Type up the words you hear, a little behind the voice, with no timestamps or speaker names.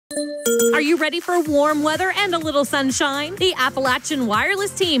Are you ready for warm weather and a little sunshine? The Appalachian Wireless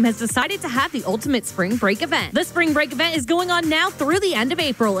team has decided to have the ultimate spring break event. The spring break event is going on now through the end of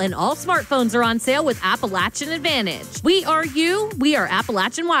April, and all smartphones are on sale with Appalachian Advantage. We are you, we are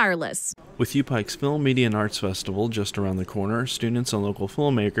Appalachian Wireless. With UPIKE's Film, Media, and Arts Festival just around the corner, students and local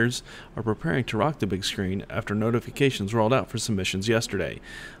filmmakers are preparing to rock the big screen after notifications rolled out for submissions yesterday.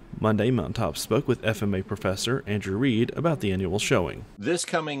 Monday, Mountaintop spoke with FMA professor Andrew Reed about the annual showing. This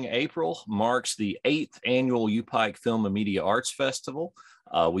coming April marks the 8th annual UPIKE Film and Media Arts Festival.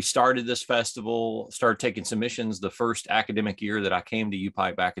 We started this festival, started taking submissions the first academic year that I came to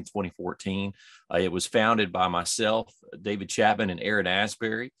UPIKE back in 2014. It was founded by myself, David Chapman, and Aaron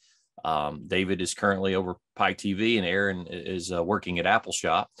Asbury. David is currently over Pike TV, and Aaron is working at Apple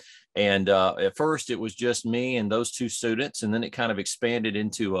Shop. And at first it was just me and those two students, and then it kind of expanded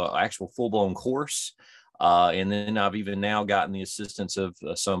into an actual full-blown course. And then I've even now gotten the assistance of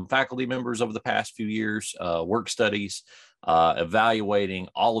some faculty members over the past few years, work studies, evaluating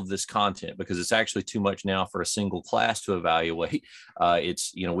all of this content, because it's actually too much now for a single class to evaluate.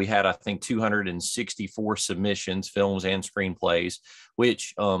 We had, I think, 264 submissions, films and screenplays,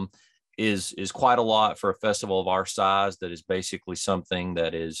 which is quite a lot for a festival of our size. That is basically something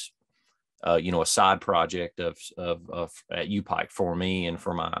that is a side project of at UPIKE for me and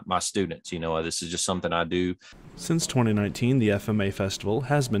for my students. This is just something I do. Since 2019, the FMA Festival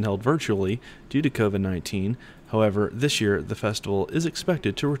has been held virtually due to COVID-19. However, this year the festival is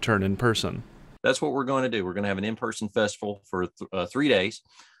expected to return in person. That's what we're going to do. We're going to have an in-person festival for 3 days.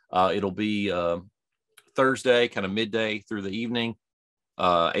 It'll be Thursday, kind of midday through the evening,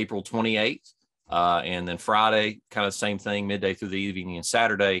 April 28th, and then Friday, kind of same thing, midday through the evening, and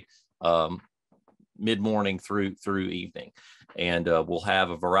Saturday, mid-morning through evening. And we'll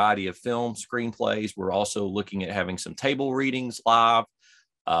have a variety of film screenplays. We're also looking at having some table readings live,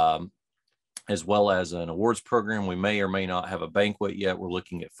 as well as an awards program. We may or may not have a banquet yet. We're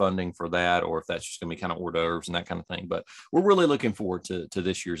looking at funding for that, or if that's just going to be kind of hors d'oeuvres and that kind of thing. But we're really looking forward to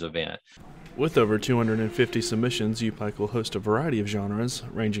this year's event. With over 250 submissions, UPIKE will host a variety of genres,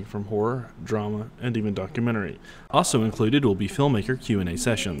 ranging from horror, drama, and even documentary. Also included will be filmmaker Q&A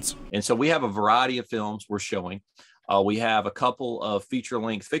sessions. And so we have a variety of films we're showing. We have a couple of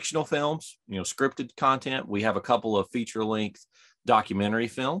feature-length fictional films, scripted content. We have a couple of feature-length documentary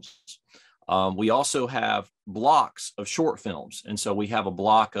films. We also have blocks of short films. And so we have a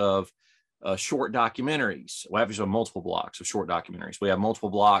block of short documentaries. We have multiple blocks of short documentaries. We have multiple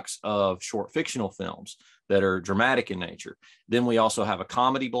blocks of short fictional films that are dramatic in nature. Then we also have a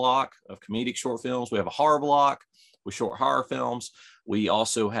comedy block of comedic short films. We have a horror block with short horror films. We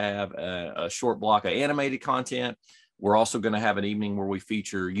also have a short block of animated content. We're also going to have an evening where we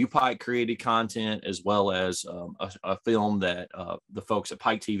feature UPIKE created content, as well as a film that the folks at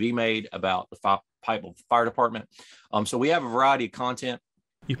Pike TV made about the Pike Fire Department. So we have a variety of content.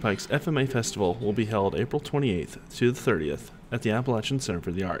 UPIKE's FMA Festival will be held April 28th to the 30th at the Appalachian Center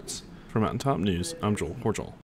for the Arts. For Mountaintop News, I'm Joel Cordial.